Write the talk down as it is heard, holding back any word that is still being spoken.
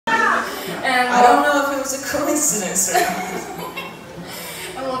And I don't know if it was a coincidence or not.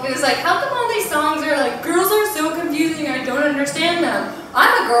 And Wolfie was like, how come all these songs are like, girls are so confusing, I don't understand them.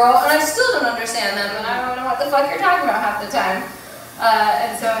 I'm a girl, and I still don't understand them, and I don't know what the fuck you're talking about half the time.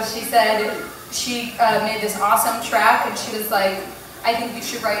 And so she said she made this awesome track, and she was like, I think you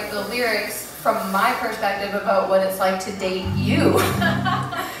should write the lyrics from my perspective about what it's like to date you.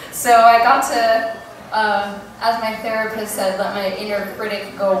 So I got to, as my therapist said, let my inner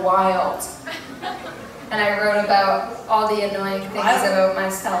critic go wild. And I wrote about all the annoying things about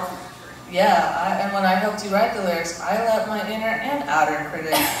myself. Yeah, and when I helped you write the lyrics, I let my inner and outer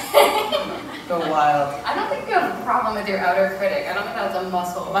critic go wild. I don't think you have a problem with your outer critic. I don't think that's a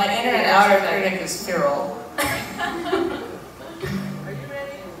muscle. My inner and outer critic is feral. Are you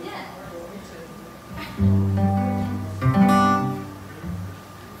ready? Yeah.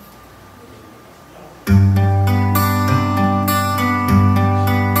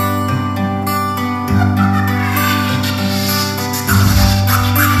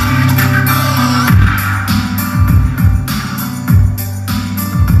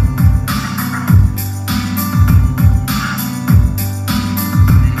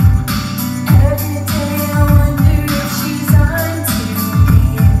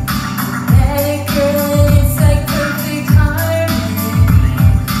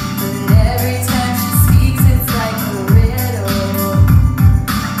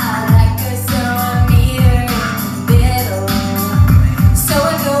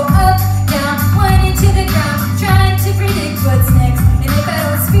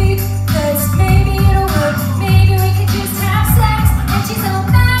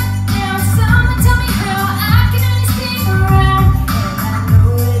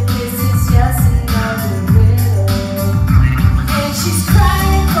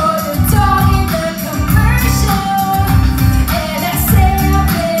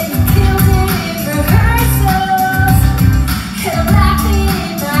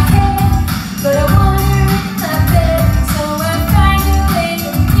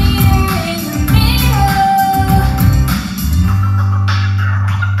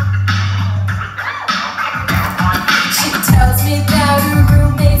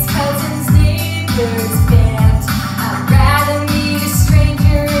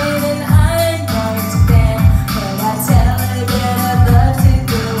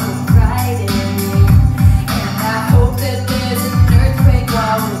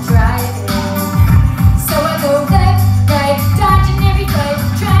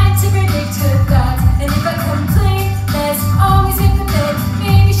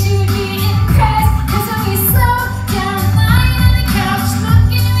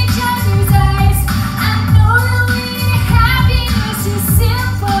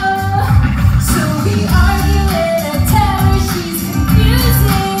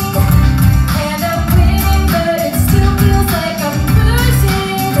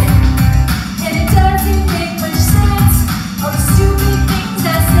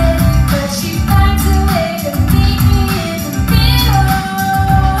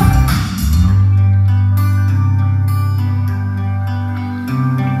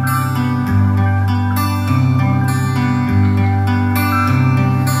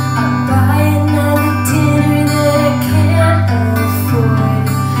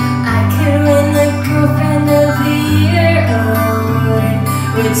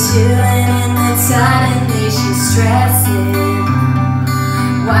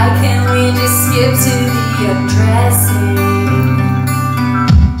 Why can't we just skip to the undress?